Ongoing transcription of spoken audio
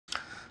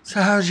So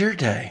how's your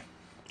day?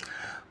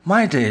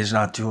 My day is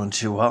not doing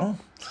too well.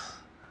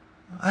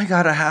 I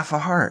got a half a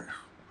heart.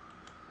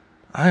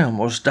 I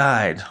almost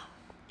died.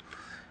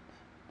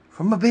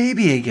 From a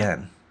baby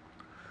again.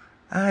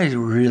 I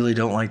really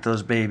don't like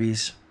those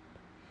babies.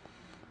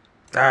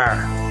 Arr.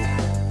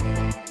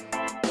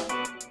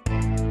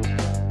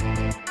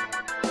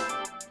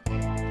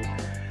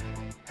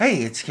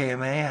 Hey, it's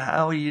KMA.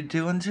 How are you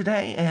doing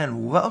today?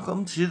 And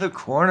welcome to the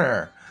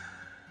Korner.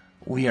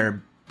 We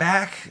are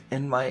back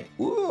in my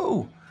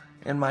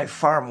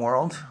farm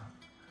world,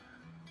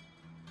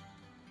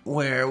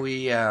 where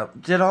we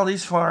did all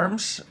these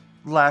farms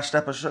last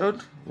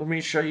episode. Let me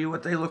show you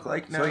what they look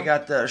like now. So we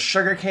got the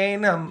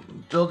sugarcane.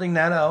 I'm building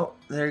that out.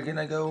 They're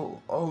gonna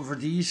go over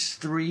these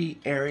three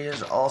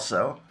areas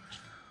also.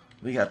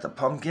 We got the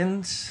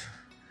pumpkins,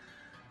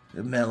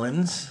 the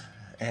melons,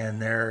 and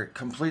they're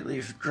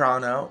completely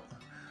drawn out,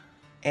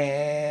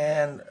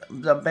 and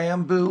the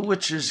bamboo,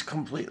 which is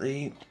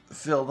completely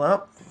filled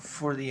up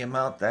for the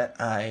amount that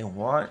I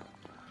want.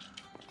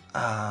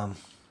 And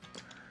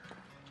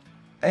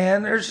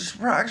there's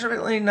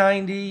approximately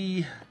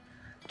 90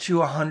 to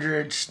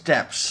 100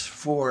 steps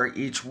for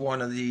each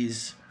one of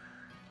these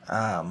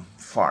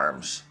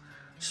farms.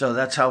 So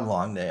that's how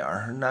long they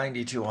are,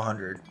 90 to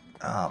 100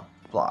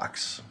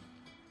 blocks.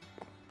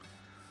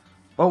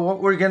 But what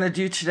we're going to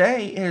do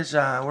today is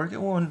we're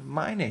going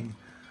mining.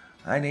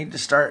 I need to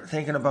start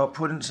thinking about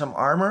putting some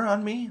armor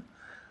on me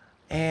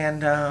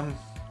and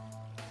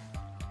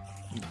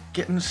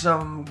getting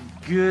some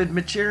good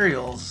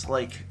materials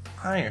like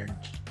iron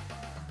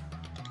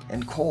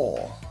and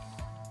coal.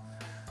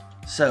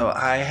 So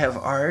I have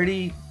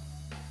already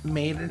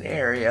made an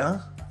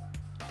area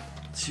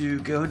to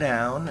go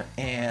down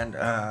and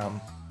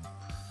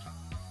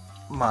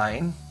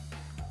mine,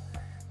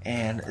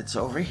 and it's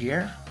over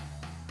here.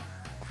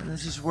 And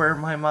this is where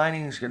my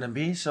mining is going to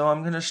be. So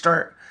I'm going to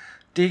start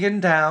digging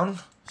down.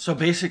 So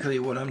basically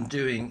what I'm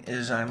doing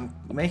is I'm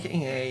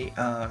making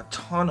a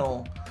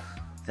tunnel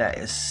that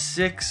is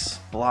 6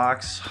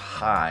 blocks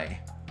high.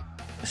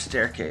 A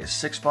staircase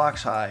 6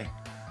 blocks high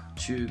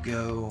to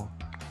go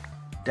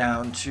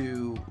down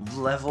to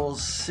level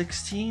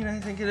 16, I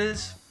think it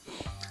is.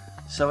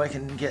 So I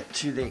can get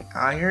to the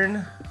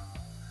iron.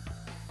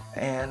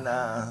 And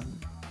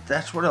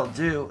that's what I'll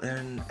do.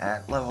 And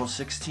at level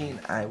 16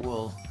 I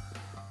will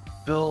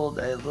build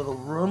a little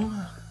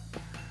room,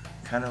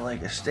 kind of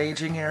like a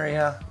staging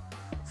area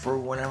for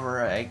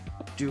whenever I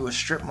do a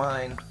strip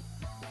mine.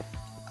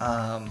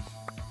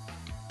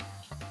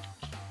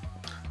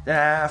 Then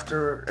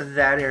after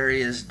that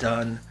area is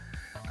done,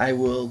 I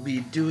will be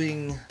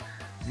doing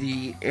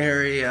the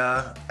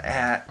area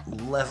at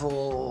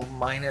level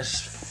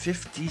minus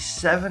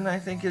 57, I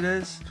think it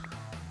is.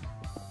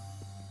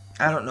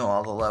 I don't know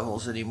all the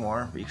levels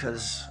anymore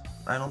because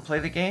I don't play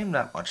the game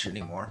that much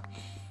anymore.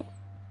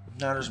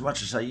 Not as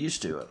much as I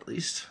used to, at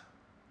least.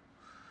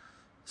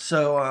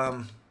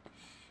 So,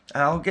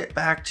 I'll get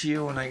back to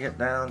you when I get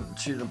down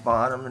to the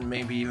bottom and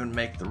maybe even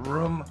make the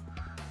room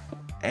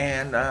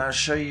and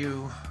show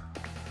you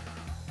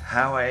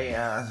how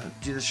I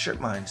do the strip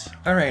mines.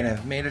 Alright,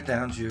 I've made it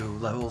down to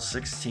level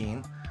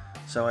 16.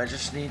 So I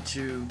just need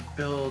to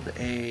build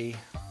a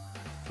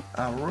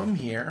room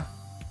here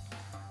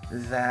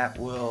that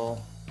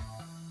will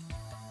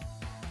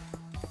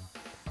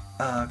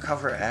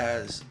cover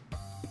as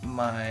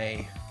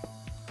my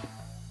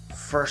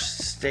first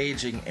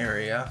staging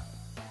area.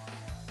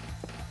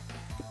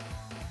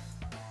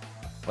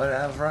 But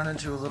I've run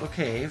into a little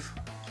cave,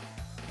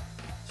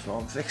 so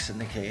I'm fixing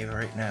the cave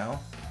right now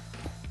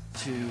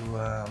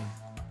to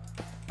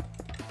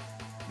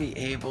be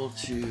able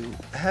to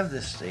have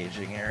this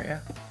staging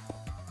area.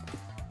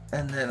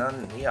 And then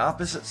on the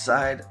opposite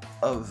side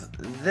of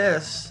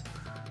this,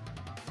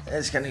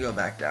 it's going to go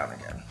back down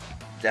again,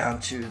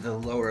 down to the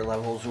lower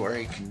levels where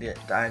you can get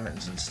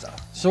diamonds and stuff.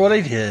 So what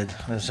I did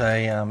is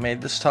I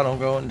made this tunnel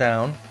going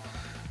down.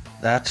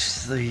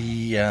 That's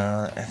the,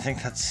 I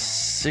think that's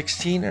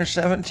 16 or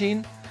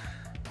 17.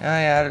 I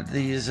added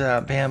these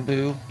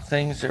bamboo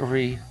things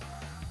every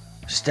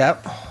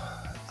step.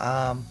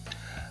 I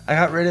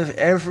got rid of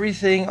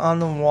everything on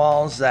the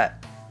walls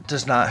that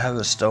does not have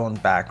a stone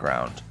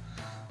background.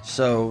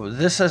 So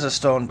this has a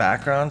stone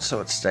background,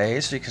 so it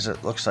stays because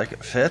it looks like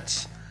it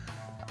fits.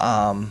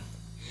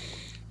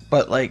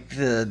 But like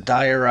the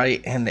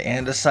diorite and the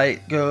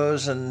andesite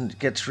goes and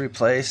gets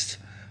replaced.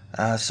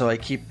 So I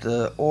keep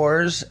the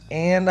ores,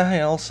 and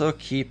I also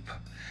keep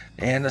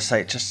the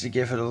andesite just to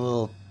give it a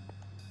little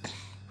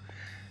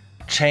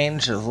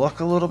change of look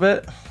a little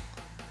bit.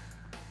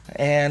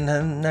 And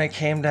then I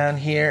came down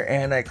here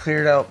and I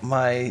cleared out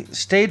my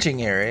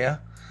staging area,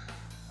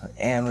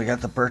 and we got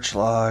the birch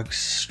logs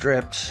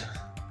stripped,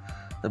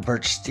 the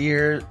birch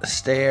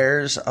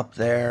stairs up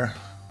there,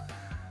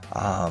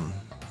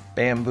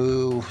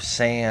 bamboo,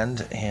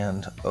 sand,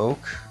 and oak.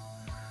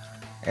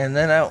 And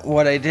then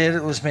what I did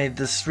was made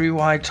this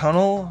 3-wide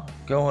tunnel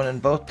going in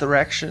both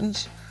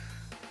directions.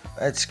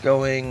 It's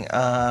going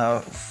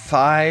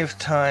 5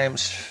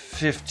 times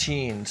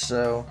 15,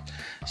 so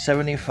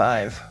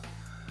 75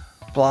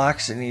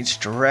 blocks in each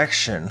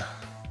direction,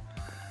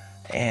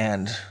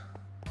 and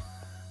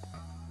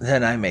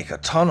then I make a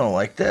tunnel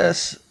like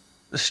this,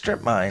 the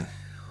strip mine.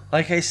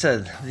 Like I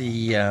said,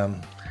 the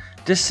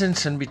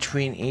distance in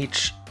between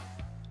each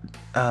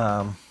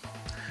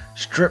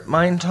strip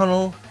mine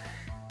tunnel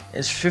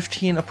is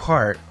 15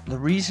 apart. The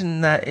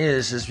reason that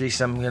is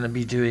because I'm going to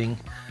be doing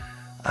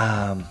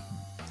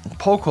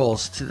poke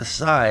holes to the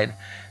side,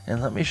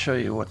 and let me show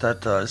you what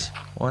that does.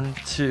 1,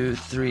 2,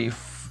 3,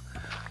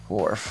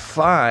 4,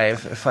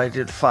 5. If I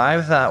did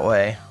 5 that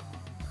way,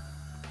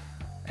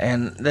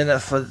 and then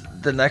if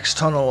the next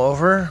tunnel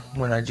over,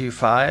 when I do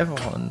 5,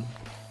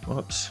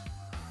 whoops,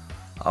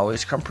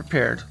 always come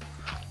prepared.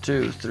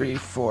 2, 3,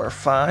 4,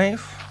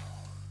 5.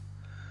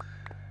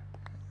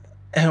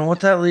 And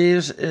what that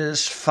leaves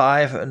is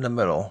 5 in the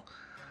middle.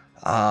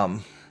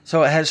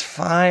 So it has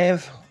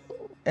 5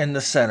 in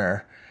the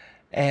center.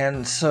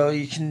 And so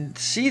you can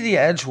see the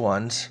edge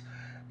ones.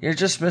 You're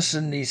just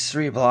missing these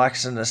 3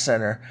 blocks in the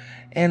center.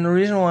 And the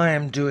reason why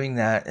I'm doing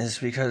that is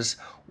because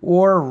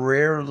ore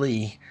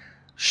rarely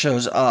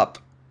shows up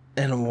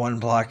in a 1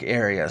 block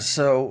area.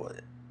 So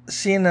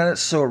seeing that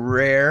it's so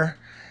rare,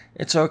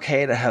 it's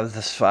okay to have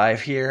this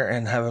 5 here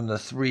and having the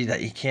 3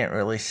 that you can't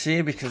really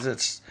see because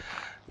it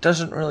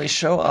doesn't really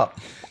show up.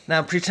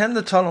 Now pretend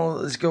the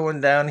tunnel is going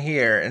down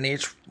here, and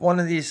each one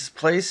of these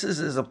places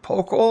is a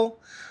poke hole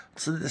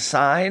to the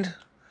side.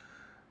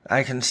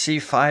 I can see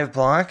 5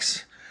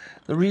 blocks.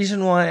 The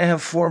reason why I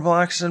have 4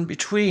 blocks in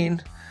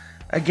between,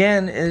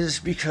 again, is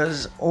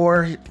because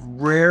ore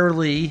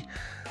rarely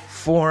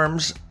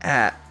forms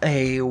at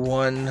a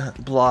 1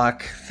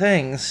 block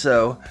thing.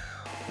 So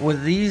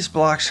with these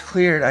blocks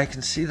cleared, I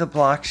can see the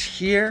blocks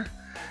here,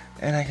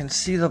 and I can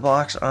see the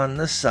blocks on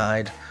this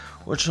side,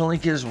 which only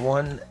gives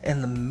 1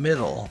 in the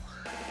middle.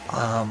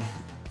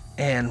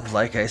 And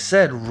like I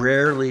said,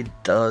 rarely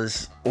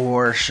does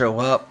ore show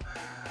up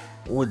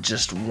with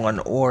just 1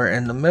 ore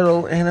in the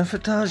middle, and if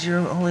it does, you're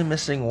only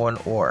missing 1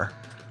 ore.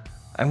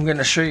 I'm going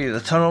to show you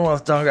the tunnel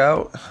I've dug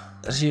out.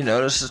 As you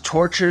notice, the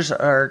torches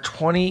are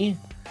 20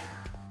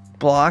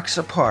 blocks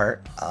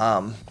apart.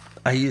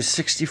 I use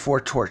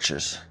 64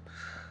 torches.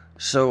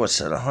 So what's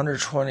that,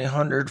 120,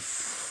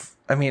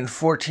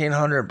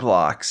 1,400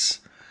 blocks.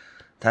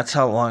 That's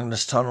how long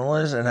this tunnel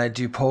is, and I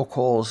do poke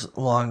holes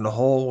along the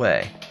whole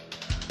way.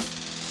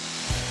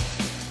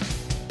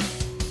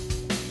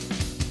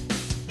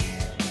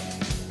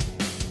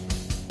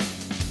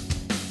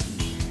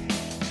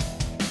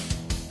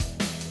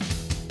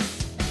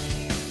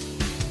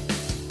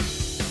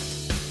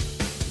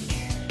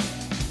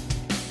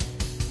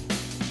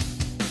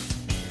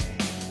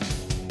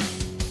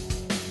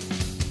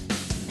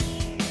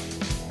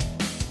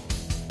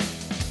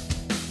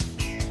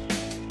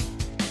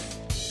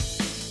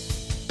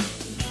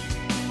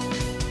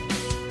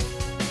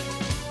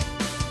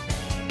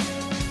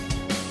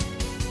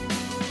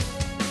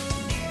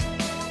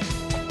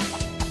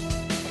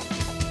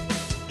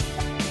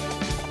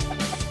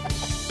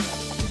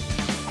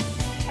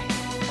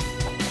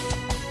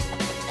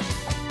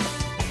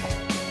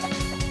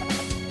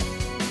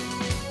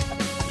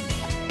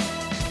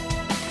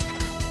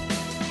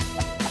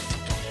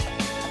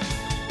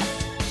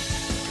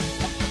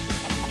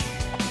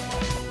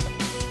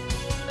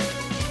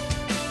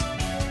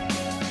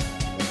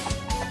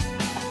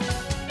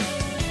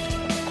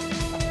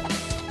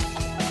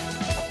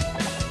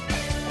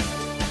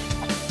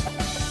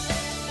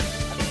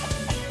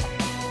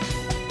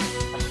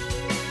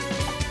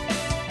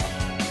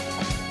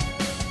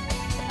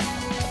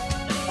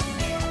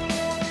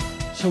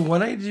 So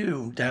what I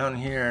do down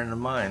here in the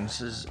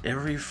mines is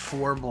every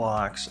 4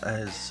 blocks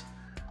as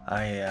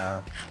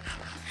I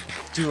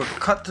do a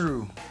cut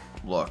through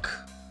look.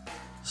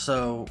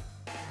 So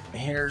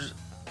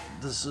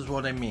this is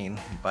what I mean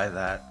by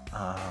that.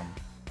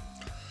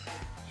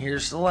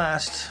 Here's the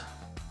last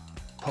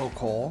poke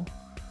hole.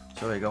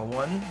 So I go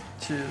 1,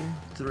 2,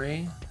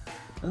 3,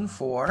 and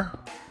 4,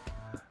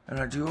 and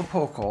I do a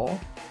poke hole.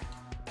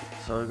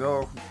 So I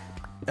go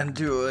and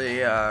do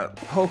a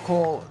poke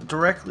hole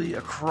directly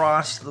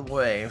across the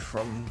way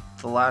from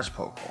the last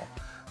poke hole.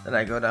 Then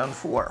I go down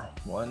 4.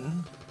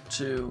 1,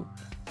 2,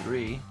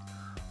 3,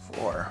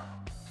 4.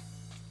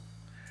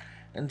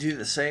 And do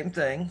the same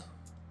thing.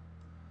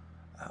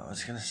 I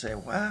was going to say,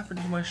 what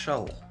happened to my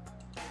shovel?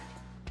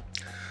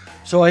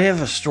 So I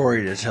have a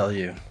story to tell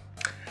you.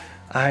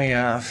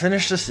 I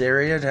finished this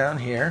area down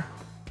here,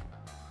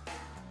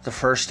 the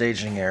first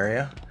staging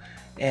area.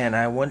 And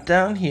I went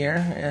down here,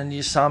 and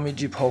you saw me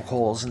do poke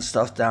holes and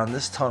stuff down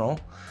this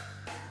tunnel.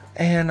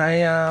 And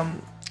I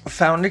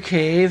found a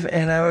cave,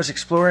 and I was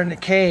exploring the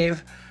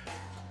cave,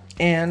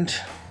 and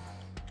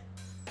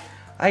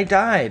I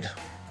died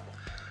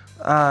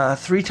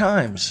 3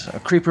 times. A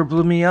creeper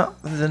blew me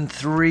up, then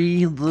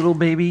 3 little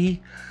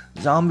baby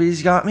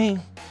zombies got me,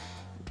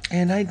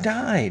 and I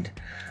died.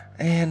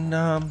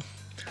 And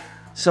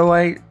so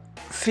I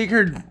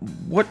figured,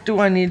 what do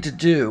I need to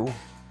do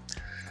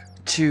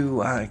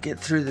to get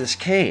through this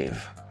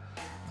cave?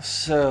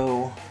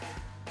 So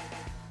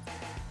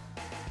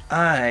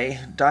I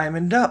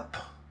diamond up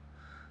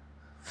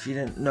if you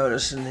didn't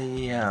notice in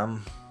the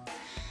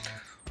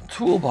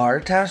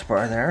toolbar,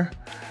 taskbar there.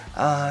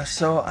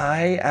 So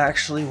I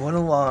actually went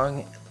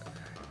along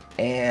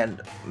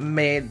and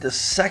made the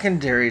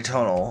secondary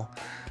tunnel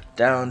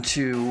down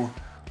to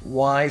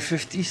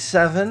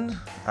Y57,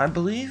 I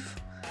believe.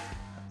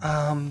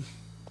 Let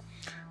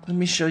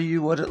me show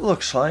you what it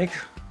looks like.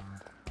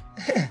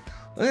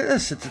 Look at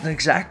this, it's an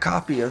exact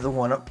copy of the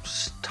one up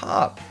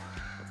top.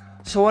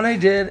 So what I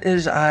did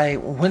is I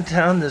went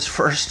down this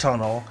first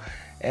tunnel,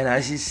 and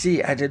as you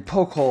see, I did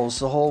poke holes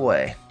the whole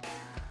way.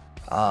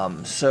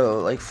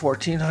 So like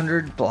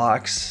 1,400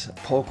 blocks,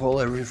 poke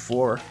hole every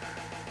 4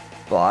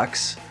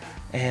 blocks,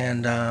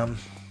 and I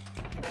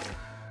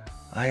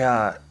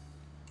got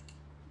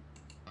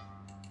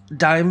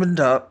diamond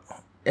up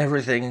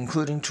everything,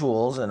 including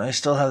tools, and I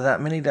still have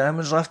that many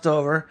diamonds left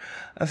over.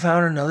 I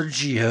found another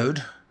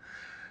geode,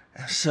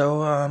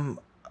 so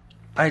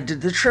I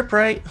did the trip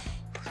right.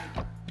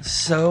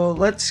 So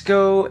let's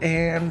go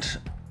and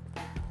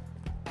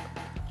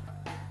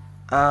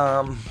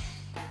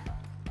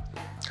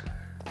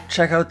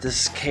check out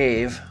this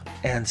cave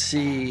and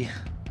see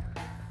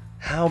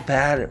how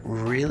bad it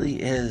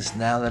really is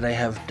now that I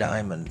have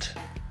diamond.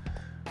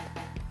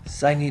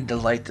 So I need to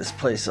light this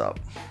place up.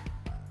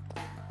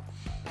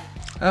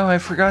 Oh, I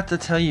forgot to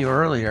tell you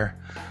earlier.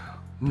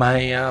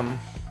 My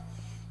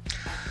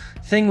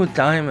thing with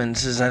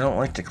diamonds is I don't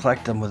like to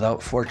collect them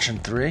without Fortune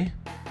 3.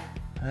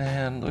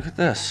 And look at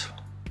this.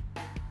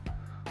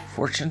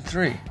 Fortune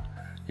 3.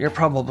 You're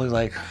probably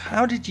like,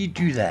 how did you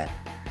do that?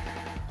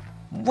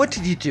 What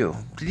did you do?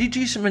 Did you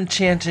do some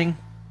enchanting?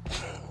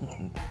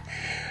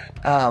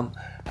 I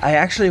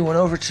actually went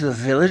over to the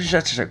village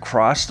that's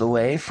across the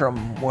way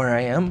from where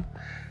I am,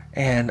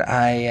 and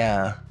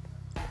I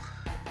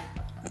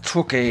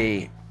took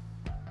a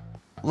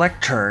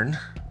lectern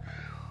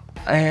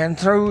and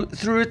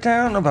threw it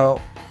down about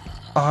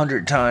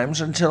 100 times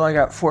until I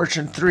got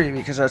Fortune 3,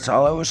 because that's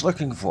all I was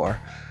looking for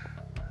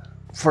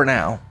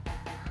now.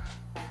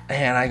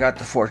 And I got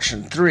the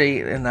Fortune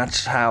 3, and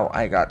that's how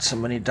I got so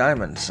many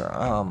diamonds.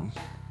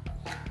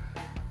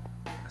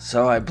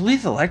 So I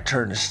believe the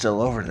lectern is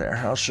still over there.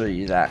 I'll show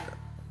you that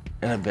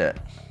in a bit,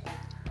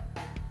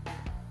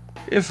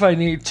 if I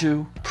need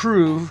to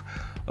prove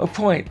a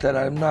point that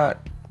I'm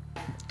not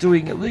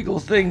doing illegal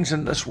things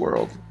in this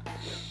world.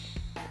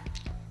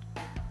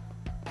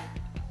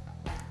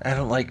 I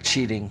don't like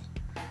cheating.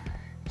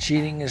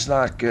 Cheating is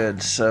not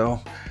good,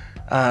 so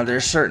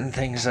there's certain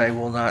things I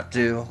will not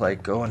do,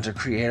 like go into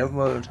creative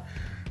mode,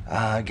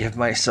 give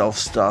myself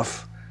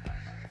stuff,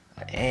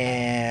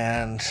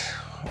 and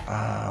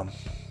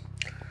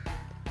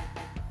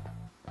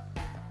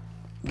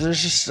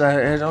there's just,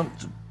 I don't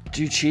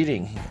do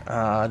cheating.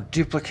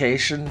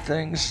 Duplication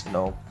things,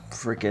 no,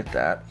 forget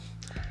that.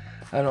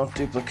 I don't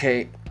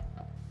duplicate.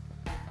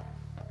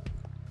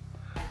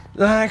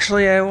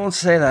 Actually, I won't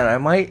say that. I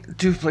might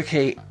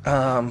duplicate.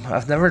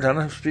 I've never done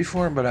this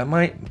before, but I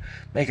might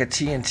make a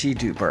TNT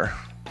duper.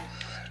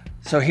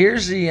 So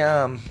here's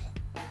the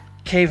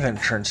cave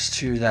entrance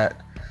to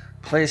that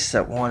place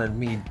that wanted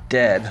me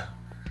dead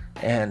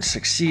and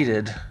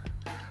succeeded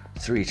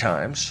 3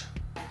 times.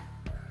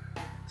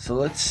 So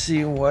let's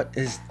see what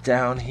is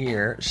down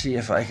here. See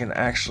if I can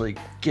actually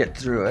get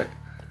through it.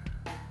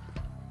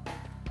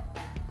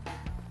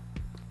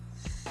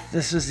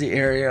 This is the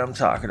area I'm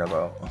talking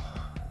about.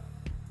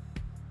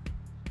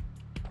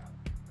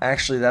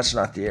 Actually, that's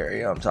not the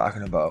area I'm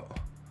talking about.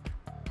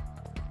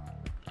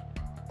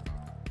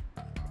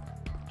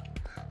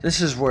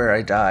 This is where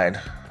I died.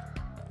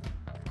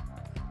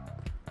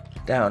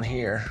 Down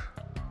here.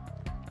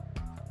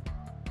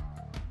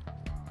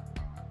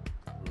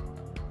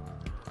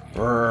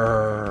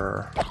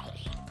 Brrr.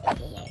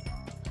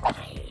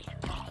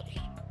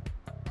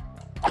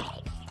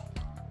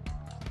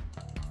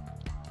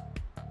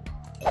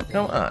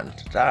 Come on,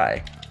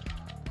 die.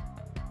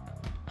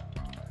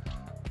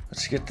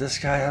 Let's get this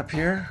guy up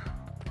here.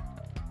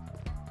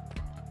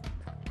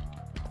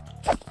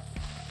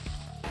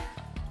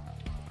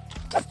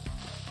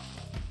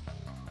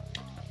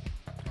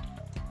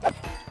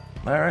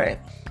 Alright.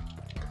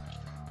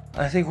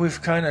 I think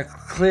we've kind of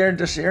cleared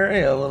this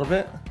area a little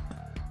bit.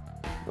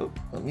 Oop,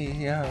 let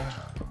me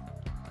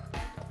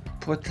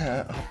put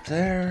that up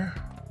there.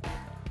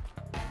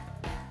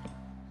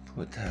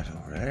 Put that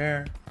over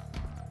there.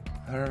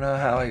 I don't know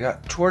how I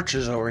got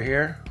torches over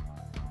here.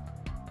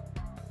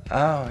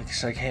 Oh, I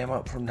guess I came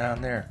up from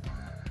down there.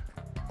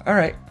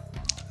 Alright,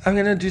 I'm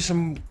gonna do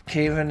some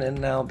caving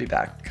and I'll be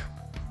back.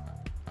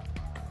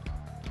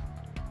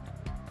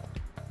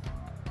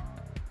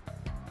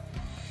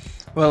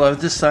 Well, I've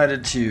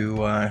decided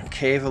to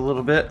cave a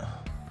little bit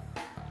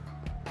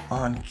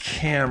on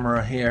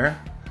camera here.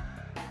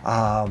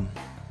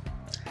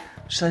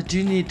 So I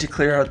do need to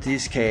clear out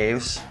these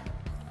caves.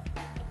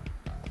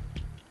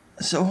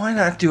 So why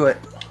not do it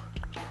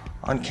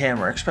on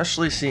camera,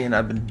 especially seeing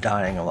I've been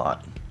dying a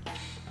lot.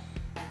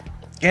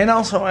 And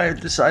also I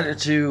decided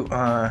to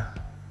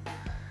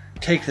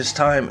take this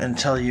time and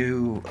tell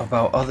you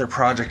about other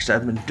projects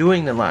I've been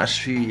doing the last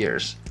few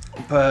years.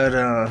 But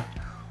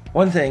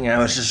One thing, I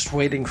was just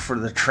waiting for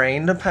the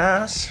train to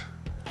pass.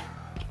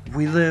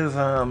 We live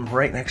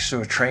right next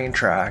to a train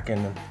track,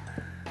 and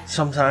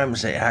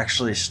sometimes they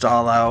actually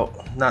stall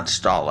out, not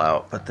stall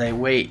out, but they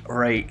wait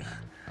right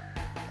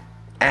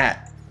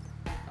at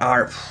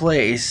our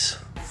place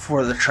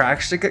for the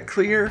tracks to get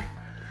clear.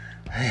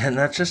 And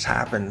that just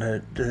happened.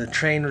 The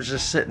train was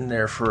just sitting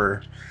there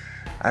for,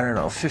 I don't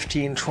know,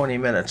 15, 20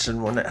 minutes.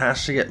 And when it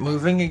has to get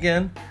moving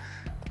again,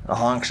 it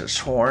honks its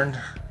horn.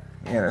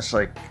 And it's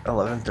like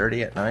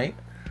 11:30 at night.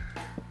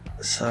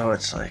 So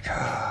it's like,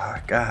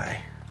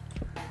 guy.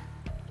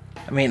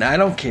 I mean, I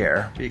don't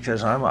care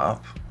because I'm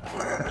up.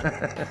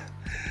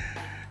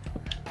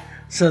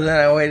 So then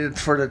I waited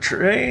for the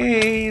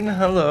train.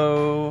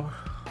 Hello.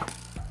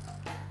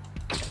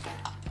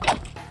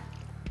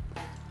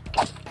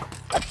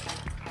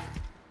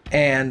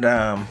 And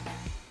then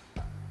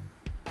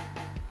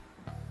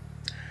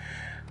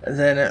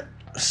it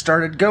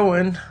started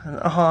going, and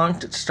it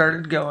honked, it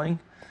started going,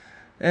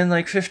 and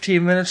like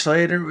 15 minutes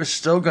later it was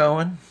still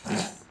going.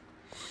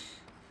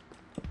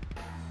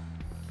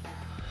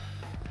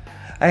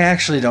 I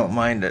actually don't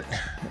mind it.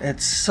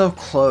 It's so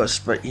close,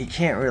 but you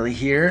can't really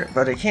hear it,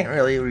 but I can't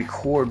really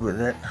record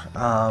with it.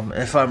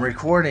 If I'm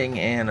recording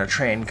and a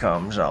train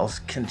comes, I'll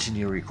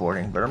continue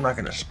recording, but I'm not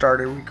going to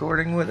start a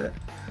recording with it.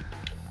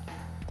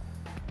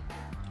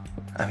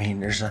 I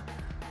mean, there's a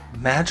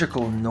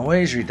magical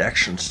noise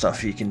reduction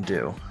stuff you can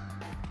do.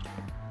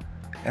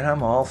 And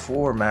I'm all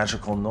for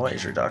magical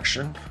noise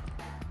reduction.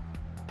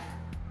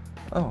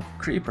 Oh,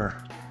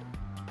 creeper.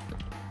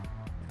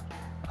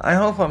 I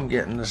hope I'm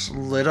getting this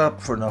lit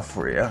up enough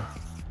for you.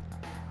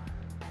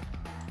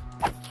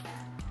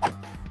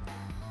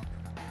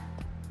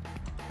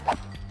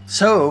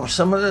 So,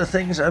 some of the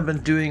things I've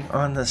been doing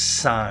on the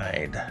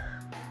side.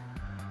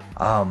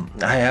 I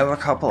have a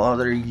couple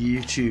other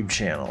YouTube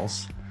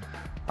channels.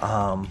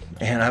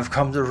 And I've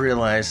come to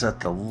realize that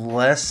the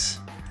less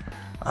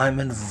I'm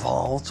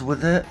involved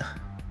with it,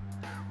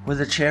 with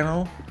the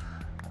channel,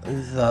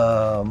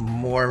 the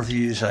more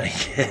views I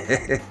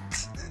get.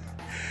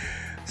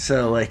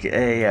 So like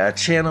a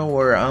channel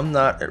where I'm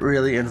not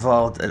really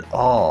involved at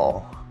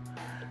all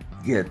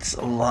gets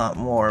a lot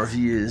more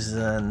views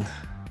than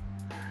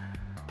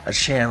a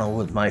channel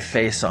with my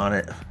face on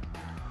it.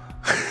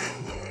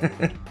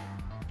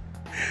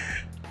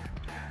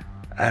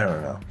 I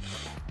don't know.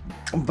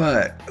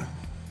 But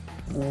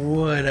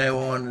what I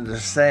wanted to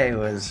say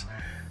was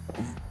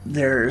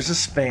there's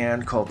this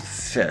band called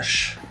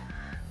Fish.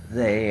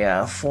 They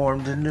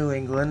formed in New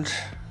England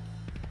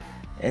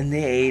in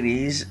the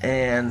 80s,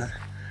 and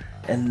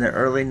in the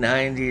early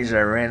 90s I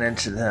ran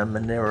into them,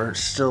 and they were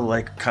still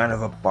like kind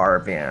of a bar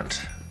band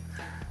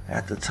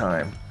at the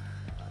time.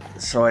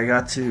 So I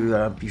got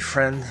to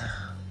befriend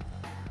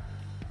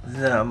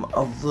them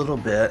a little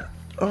bit.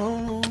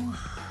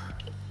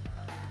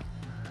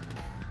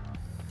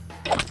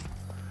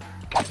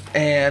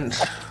 And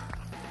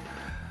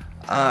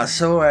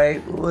so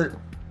I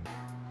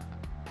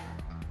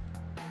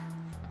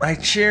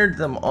cheered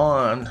them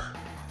on.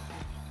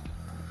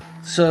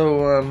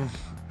 So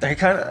I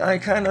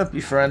kind of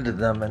befriended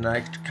them, and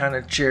I kind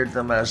of cheered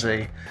them as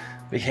they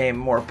became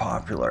more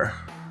popular.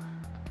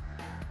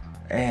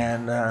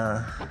 And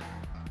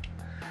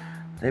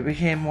they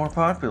became more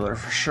popular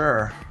for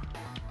sure.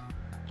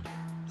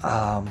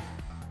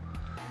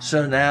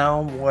 So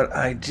now what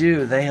I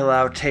do, they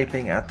allow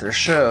taping at their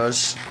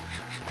shows,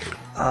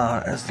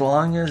 as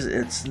long as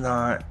it's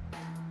not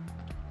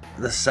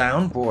the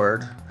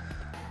soundboard,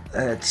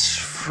 it's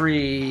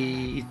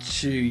free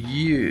to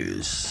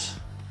use.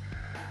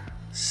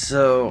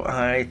 So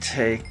I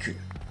take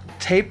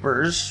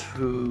tapers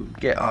who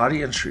get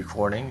audience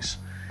recordings,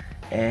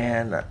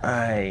 and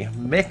I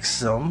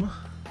mix them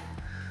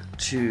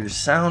to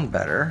sound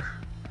better,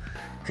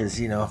 because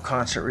you know,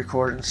 concert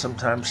recordings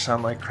sometimes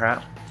sound like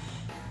crap,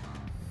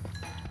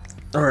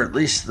 or at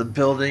least the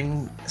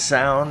building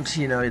sound,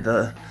 you know,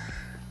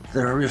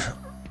 the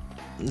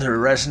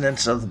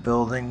resonance of the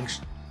building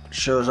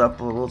shows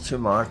up a little too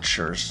much,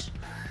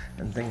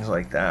 and things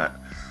like that.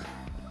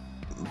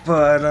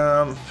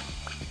 But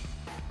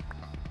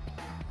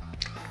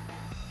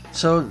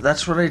so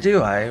that's what I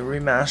do. I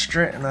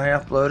remaster it and I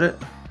upload it,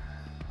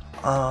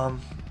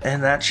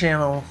 and that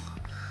channel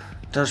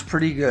does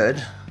pretty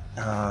good.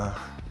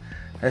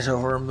 Has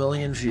over 1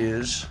 million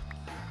views,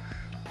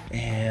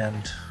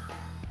 and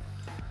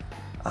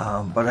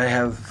but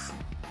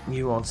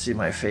you won't see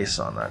my face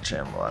on that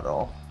channel at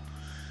all.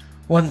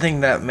 One thing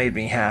that made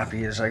me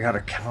happy is I got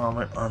a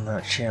comment on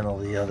that channel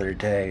the other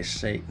day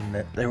stating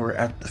that they were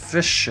at the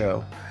Fish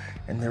show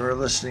and they were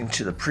listening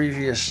to the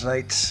previous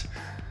night's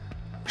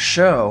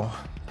show,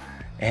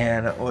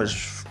 and it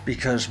was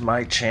because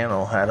my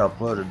channel had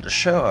uploaded the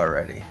show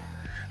already.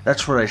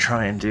 That's what I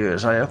try and do,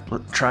 is I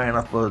try and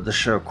upload the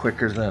show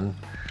quicker than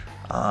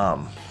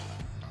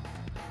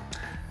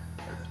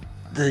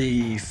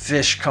the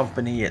Fish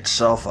company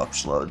itself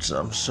uploads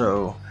them,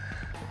 so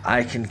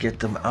I can get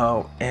them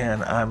out,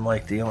 and I'm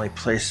like the only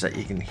place that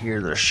you can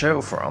hear the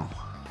show from.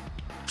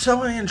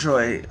 So I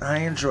enjoy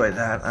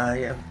that.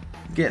 I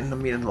getting to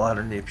meet a lot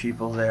of new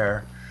people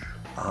there.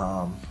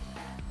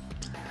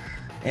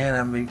 And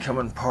I'm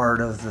becoming part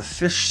of the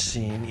fish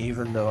scene,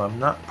 even though I'm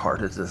not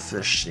part of the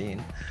fish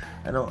scene.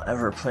 I don't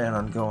ever plan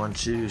on going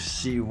to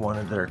see one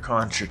of their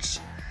concerts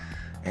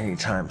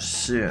anytime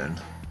soon.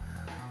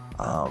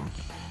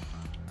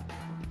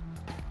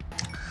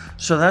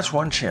 So that's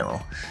one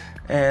channel.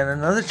 And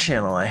another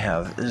channel I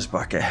have is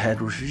Buckethead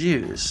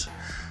Reviews.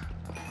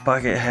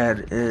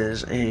 Buckethead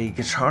is a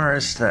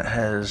guitarist that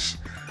has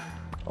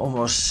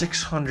almost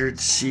 600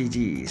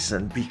 CDs,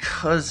 and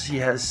because he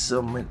has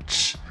so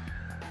much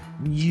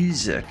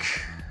music,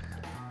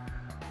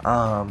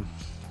 I've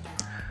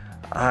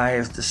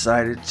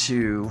decided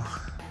to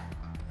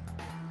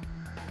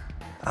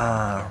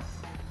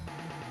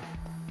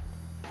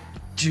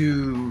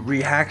do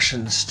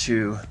reactions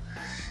to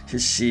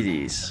his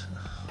CDs,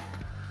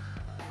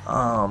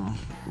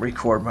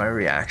 record my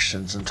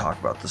reactions and talk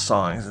about the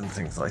songs and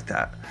things like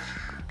that.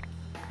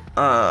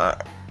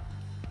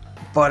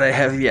 But I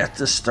have yet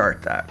to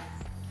start that.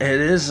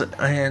 It is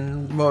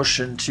in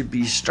motion to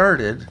be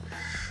started,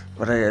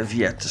 but I have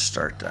yet to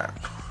start that.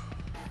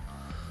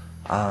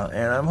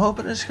 And I'm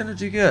hoping it's going to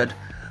do good.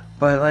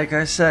 But like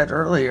I said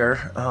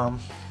earlier,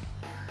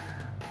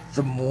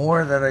 the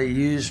more that I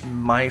use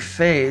my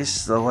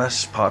face, the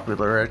less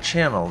popular a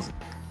channel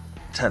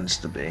tends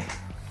to be.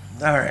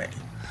 Alright,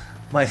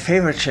 my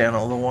favorite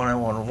channel, the one I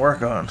want to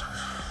work on.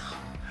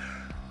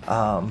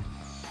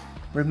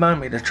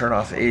 Remind me to turn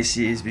off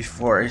ACs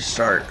before I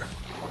start.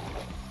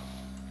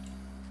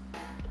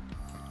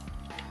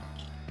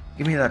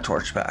 Give me that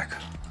torch back.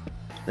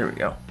 There we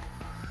go.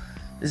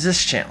 Is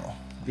this channel,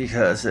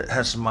 because it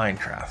has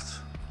Minecraft.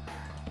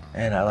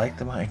 And I like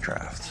the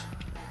Minecraft.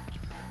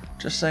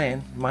 Just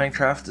saying,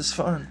 Minecraft is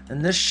fun.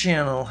 And this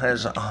channel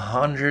has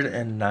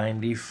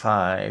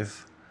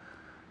 195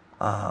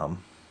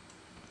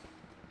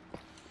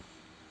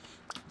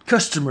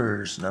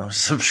 customers, no,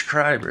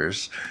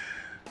 subscribers.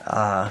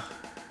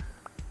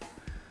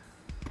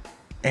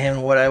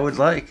 And what I would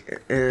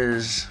like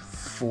is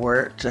for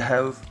it to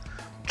have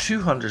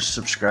 200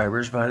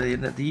 subscribers by the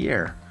end of the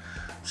year.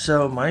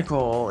 So my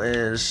goal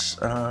is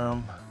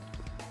to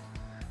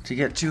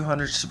get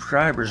 200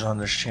 subscribers on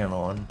this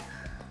channel, and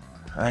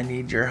I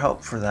need your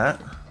help for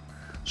that.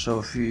 So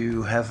if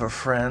you have a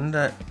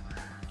friend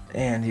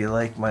and you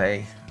like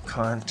my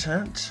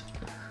content,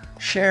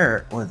 share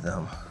it with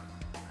them.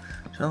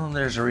 Tell them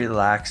there's a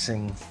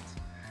relaxing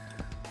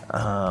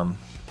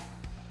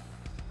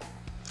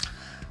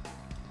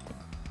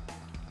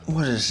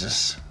what is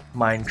this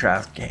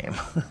Minecraft game?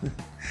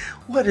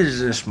 What is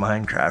this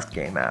Minecraft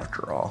game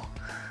after all?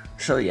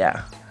 So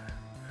yeah,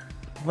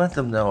 let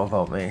them know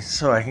about me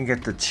so I can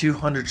get to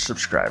 200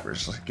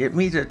 subscribers. Get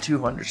me to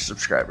 200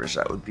 subscribers.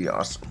 That would be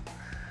awesome.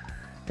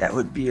 That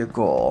would be a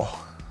goal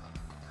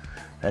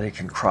that I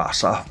can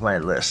cross off my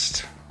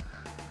list.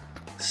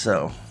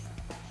 So,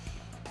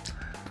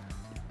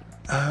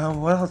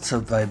 what else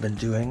have I been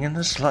doing in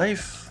this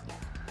life?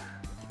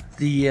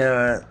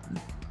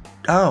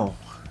 Oh,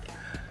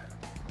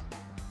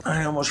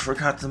 I almost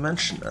forgot to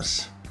mention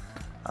this.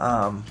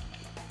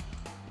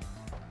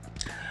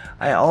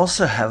 I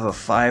also have a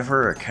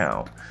Fiverr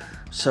account.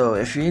 So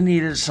if you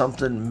needed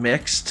something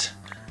mixed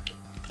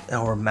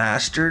or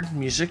mastered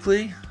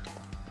musically,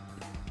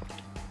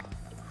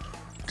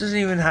 it doesn't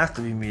even have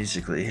to be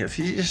musically. If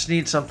you just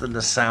need something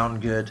to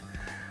sound good,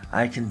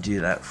 I can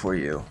do that for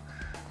you.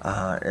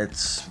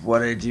 It's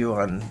what I do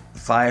on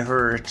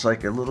Fiverr. It's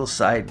like a little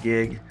side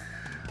gig.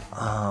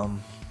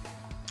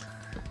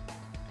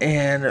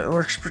 And it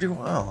works pretty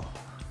well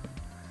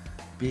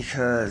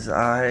because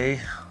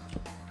I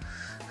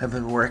have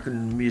been working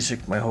in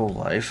music my whole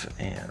life,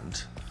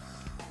 and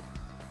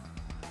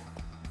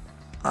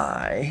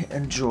I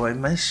enjoy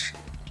my,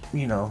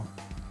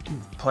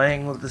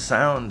 playing with the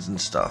sounds and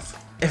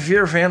stuff. If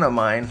you're a fan of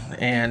mine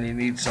and you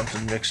need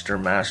something mixed or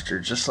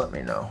mastered, just let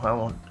me know. I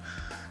won't.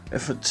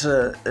 If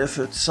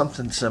it's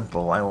something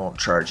simple, I won't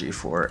charge you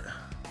for it.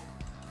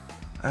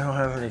 I don't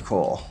have any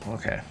coal.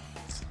 Okay.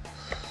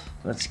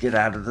 Let's get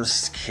out of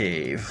this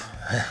cave.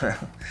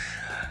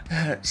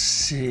 Let's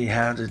see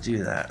how to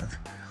do that.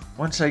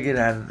 Once I get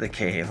out of the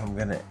cave, I'm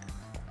gonna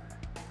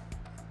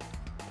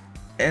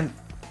end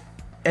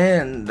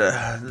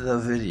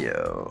the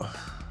video.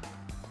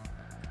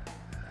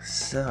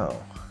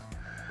 So,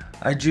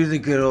 I do the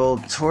good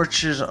old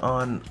torches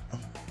on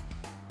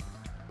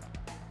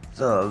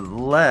the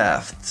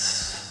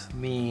left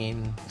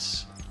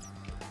means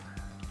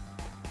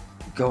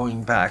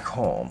going back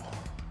home.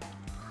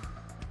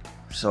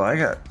 So I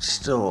got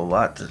still a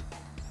lot to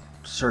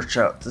search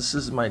out. This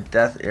is my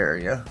death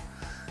area.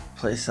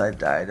 Place I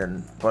died in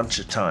a bunch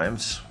of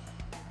times.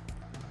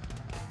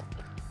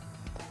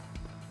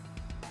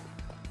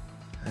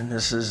 And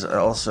this is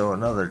also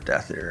another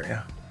death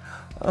area.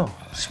 Oh,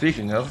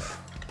 speaking of.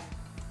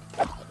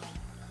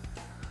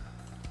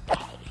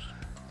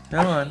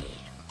 Come on.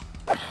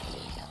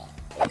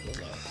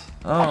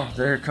 Oh,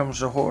 there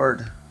comes a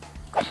horde.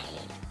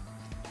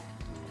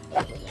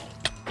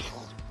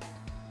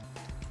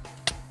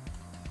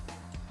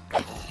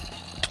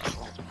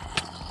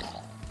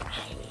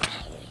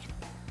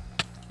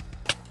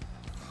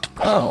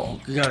 Oh,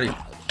 you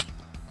gotta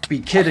be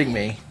kidding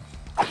me.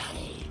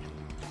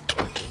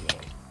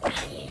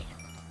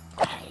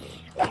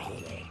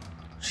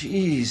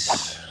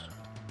 Jeez.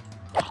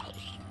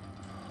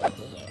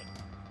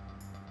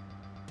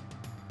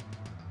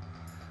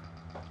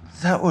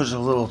 That was a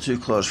little too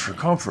close for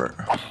comfort.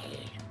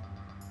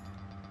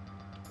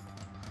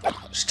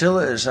 Still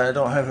is, I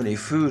don't have any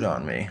food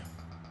on me.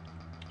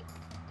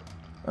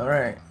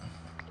 Alright.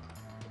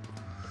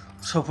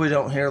 Let's hope we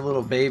don't hear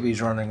little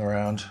babies running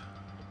around.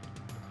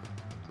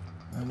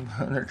 I'm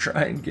gonna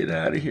try and get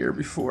out of here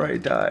before I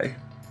die.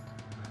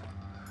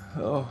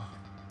 Oh,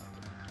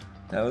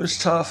 that was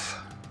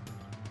tough.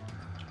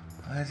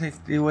 I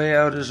think the way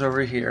out is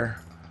over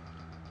here.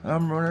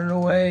 I'm running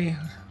away.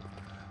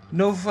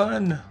 No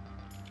fun.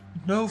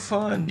 No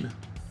fun.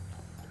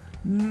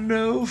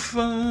 No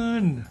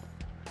fun.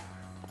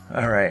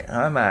 Alright,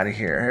 I'm out of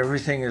here.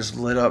 Everything is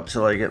lit up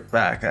till I get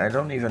back. I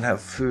don't even have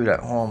food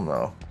at home,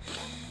 though.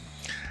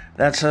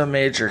 That's a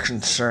major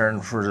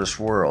concern for this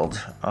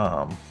world.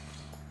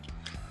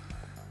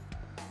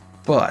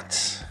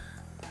 But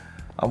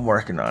I'm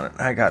working on it.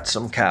 I got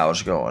some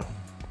cows going.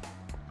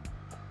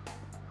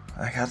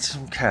 I got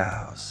some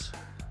cows.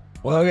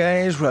 Well,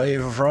 guys,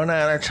 we've run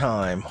out of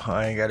time.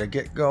 I gotta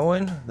get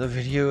going. The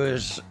video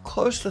is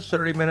close to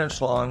 30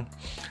 minutes long,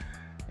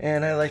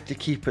 and I like to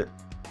keep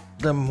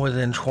them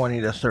within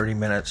 20 to 30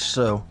 minutes.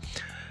 So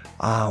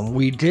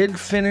we did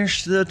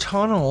finish the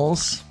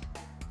tunnels.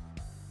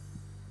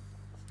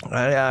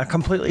 I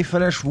completely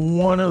finished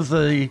one of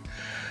the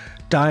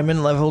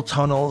diamond level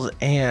tunnels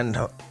and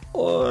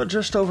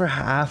just over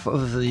half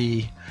of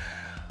the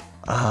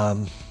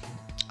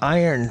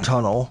iron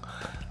tunnel.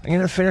 I'm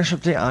going to finish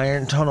up the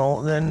iron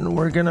tunnel, then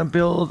we're going to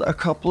build a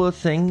couple of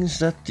things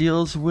that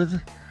deals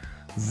with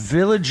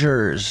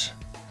villagers.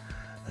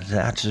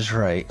 That is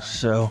right.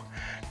 So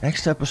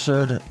next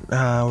episode,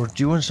 we're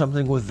doing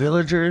something with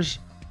villagers.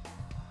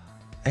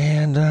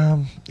 And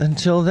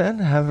until then,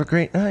 have a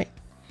great night.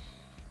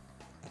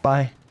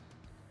 Bye.